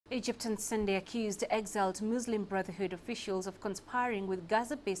Egypt on Sunday accused exiled Muslim Brotherhood officials of conspiring with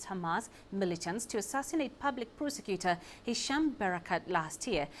Gaza-based Hamas militants to assassinate Public Prosecutor Hisham Barakat last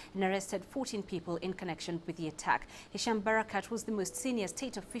year and arrested 14 people in connection with the attack. Hisham Barakat was the most senior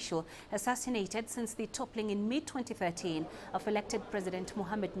state official assassinated since the toppling in mid-2013 of elected President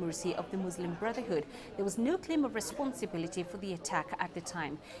Mohamed Mursi of the Muslim Brotherhood. There was no claim of responsibility for the attack at the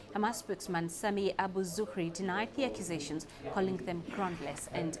time. Hamas spokesman Sami Abu Zuhri denied the accusations, calling them groundless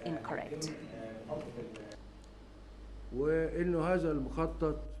and incorrect.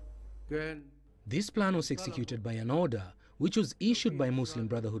 This plan was executed by an order which was issued by Muslim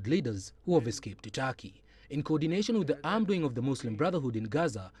Brotherhood leaders who have escaped to Turkey, in coordination with the armed wing of the Muslim Brotherhood in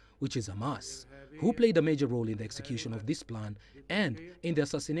Gaza, which is Hamas, who played a major role in the execution of this plan and in the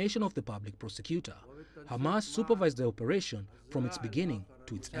assassination of the public prosecutor. Hamas supervised the operation from its beginning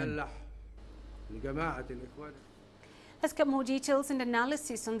to its end. Let's get more details and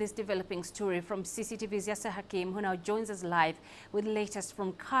analysis on this developing story from CCTV's Yasser Hakim, who now joins us live with the latest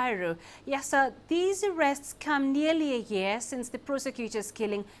from Cairo. Yasser, these arrests come nearly a year since the prosecutor's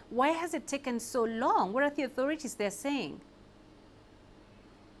killing. Why has it taken so long? What are the authorities there saying?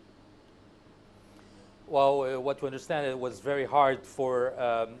 Well, what we understand, it was very hard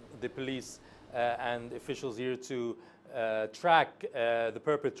for the police and officials here to track the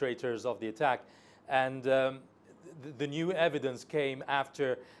perpetrators of the attack. And the new evidence came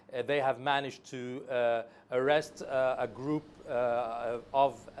after they have managed to arrest a group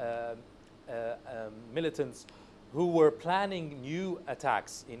of militants who were planning new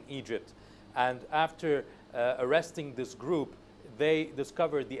attacks in Egypt. And after arresting this group, they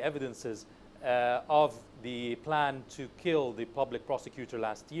discovered the evidences of the plan to kill the public prosecutor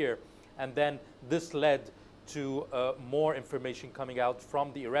last year. And then this led to more information coming out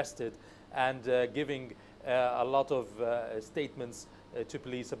from the arrested and giving a lot of statements to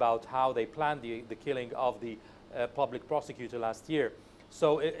police about how they planned the killing of the public prosecutor last year.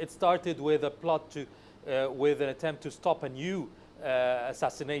 So it started with a plot to, with an attempt to stop a new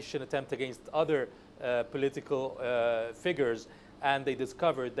assassination attempt against other political figures, and they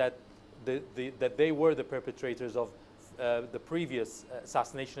discovered that that they were the perpetrators of the previous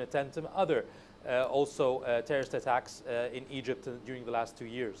assassination attempt and other also terrorist attacks in Egypt during the last 2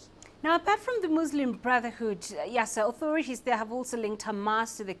 years. Now, apart from the Muslim Brotherhood, Yasser, authorities there have also linked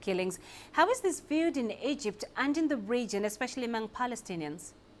Hamas to the killings. How is this viewed in Egypt and in the region, especially among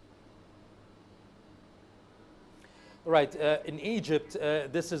Palestinians? Right. In Egypt,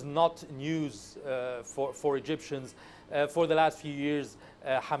 this is not news for Egyptians. For the last few years,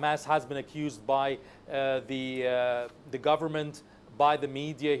 Hamas has been accused by the government, by the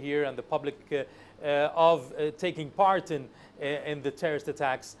media here and the public of taking part in the terrorist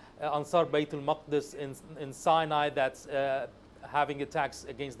attacks. Ansar Bayt al-Maqdis in Sinai, that's having attacks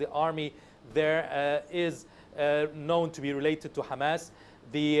against the army there, is known to be related to Hamas.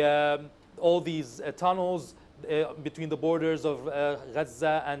 All these tunnels between the borders of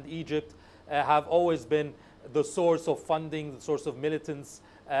Gaza and Egypt have always been the source of funding, the source of militants,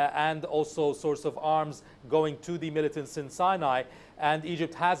 and also source of arms going to the militants in Sinai. And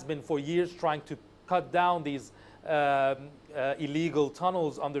Egypt has been for years trying to cut down these illegal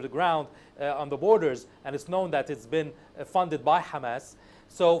tunnels under the ground on the borders, and it's known that it's been funded by Hamas.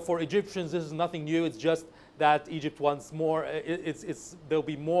 So for Egyptians, this is nothing new. It's just that Egypt wants more. There'll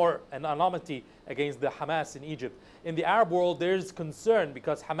be more an anonymity against the Hamas in Egypt. In the Arab world, there's concern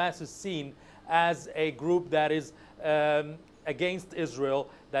because Hamas is seen as a group that is against Israel,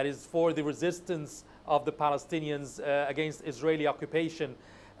 that is for the resistance of the Palestinians against Israeli occupation.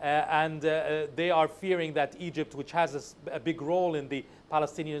 And they are fearing that Egypt, which has a big role in the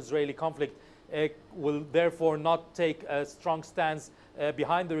Palestinian-Israeli conflict, will therefore not take a strong stance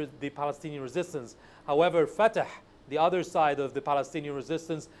behind the Palestinian resistance. However, Fatah, the other side of the Palestinian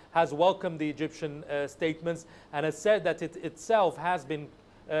resistance, has welcomed the Egyptian statements and has said that it itself has been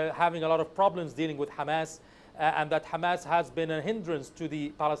having a lot of problems dealing with Hamas, and that Hamas has been a hindrance to the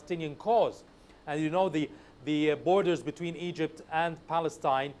Palestinian cause. And you know, the borders between Egypt and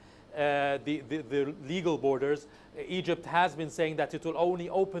Palestine, the legal borders, Egypt has been saying that it will only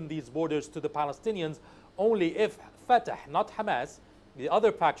open these borders to the Palestinians only if Fatah, not Hamas, the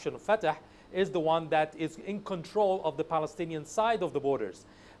other faction of Fatah, is the one that is in control of the Palestinian side of the borders.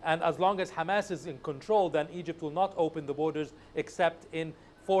 And as long as Hamas is in control, then Egypt will not open the borders except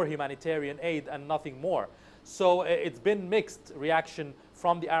for humanitarian aid and nothing more. So it's been mixed reaction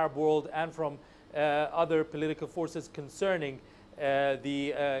from the Arab world and from other political forces concerning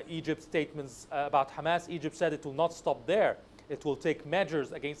the Egypt statements about Hamas. Egypt said it will not stop there. It will take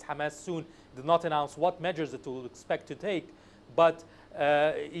measures against Hamas soon. It did not announce what measures it will expect to take. But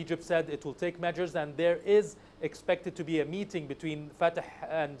Egypt said it will take measures, and there is expected to be a meeting between Fatah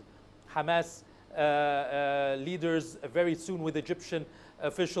and Hamas leaders very soon with Egyptian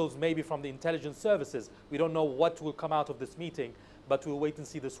officials, maybe from the intelligence services. We don't know what will come out of this meeting, but we'll wait and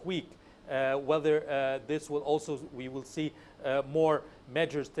see this week whether this will also, we will see more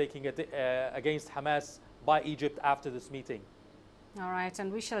measures taking against Hamas by Egypt after this meeting. All right,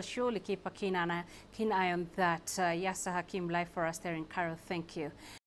 and we shall surely keep a keen eye on that. Yasser Hakim live for us there in Cairo. Thank you.